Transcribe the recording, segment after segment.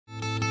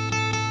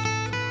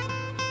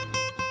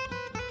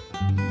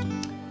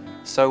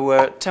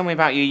So tell me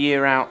about your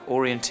year out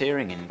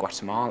orienteering in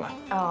Guatemala.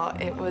 Oh,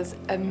 it was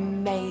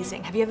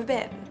amazing. Have you ever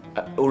been?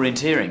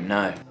 Orienteering?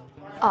 No.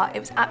 Oh, it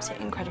was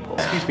absolutely incredible.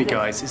 Excuse me,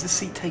 guys, is the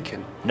seat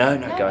taken? No,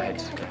 go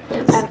ahead.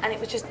 And it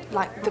was just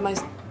like the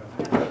most...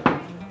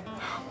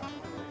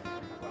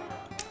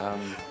 Right,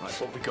 what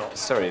have we got?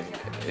 Sorry,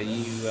 are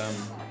you,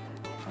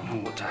 Oh,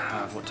 what to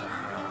have. What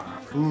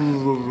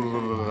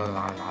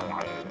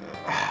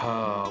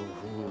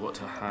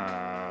to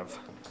have.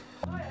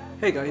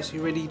 Hey guys,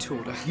 you ready to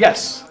order?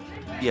 Yes!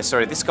 Yeah,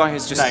 sorry, this guy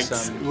has just...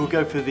 Thanks. We'll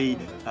go for the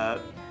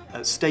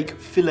steak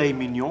filet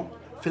mignon.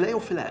 Filet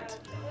or fillet?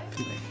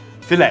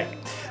 Filet.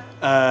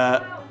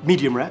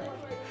 Medium rare.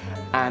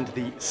 And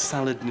the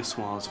salad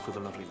niçoise for the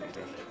lovely lady.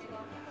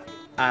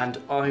 And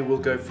I will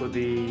go for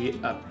the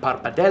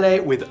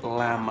pappardelle with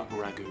lamb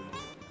ragu.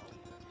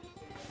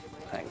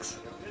 Thanks.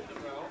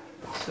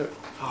 So,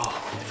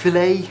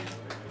 filet.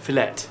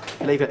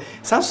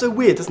 Sounds so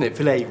weird, doesn't it?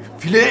 Filet. You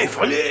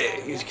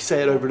can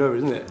say it over and over,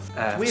 isn't it?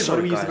 Weird,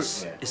 sorry,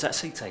 guys. Is that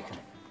seat taken?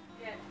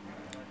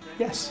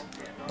 Yes.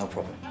 No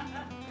problem.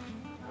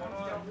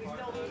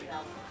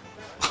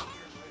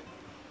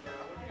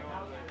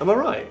 Am I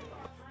right?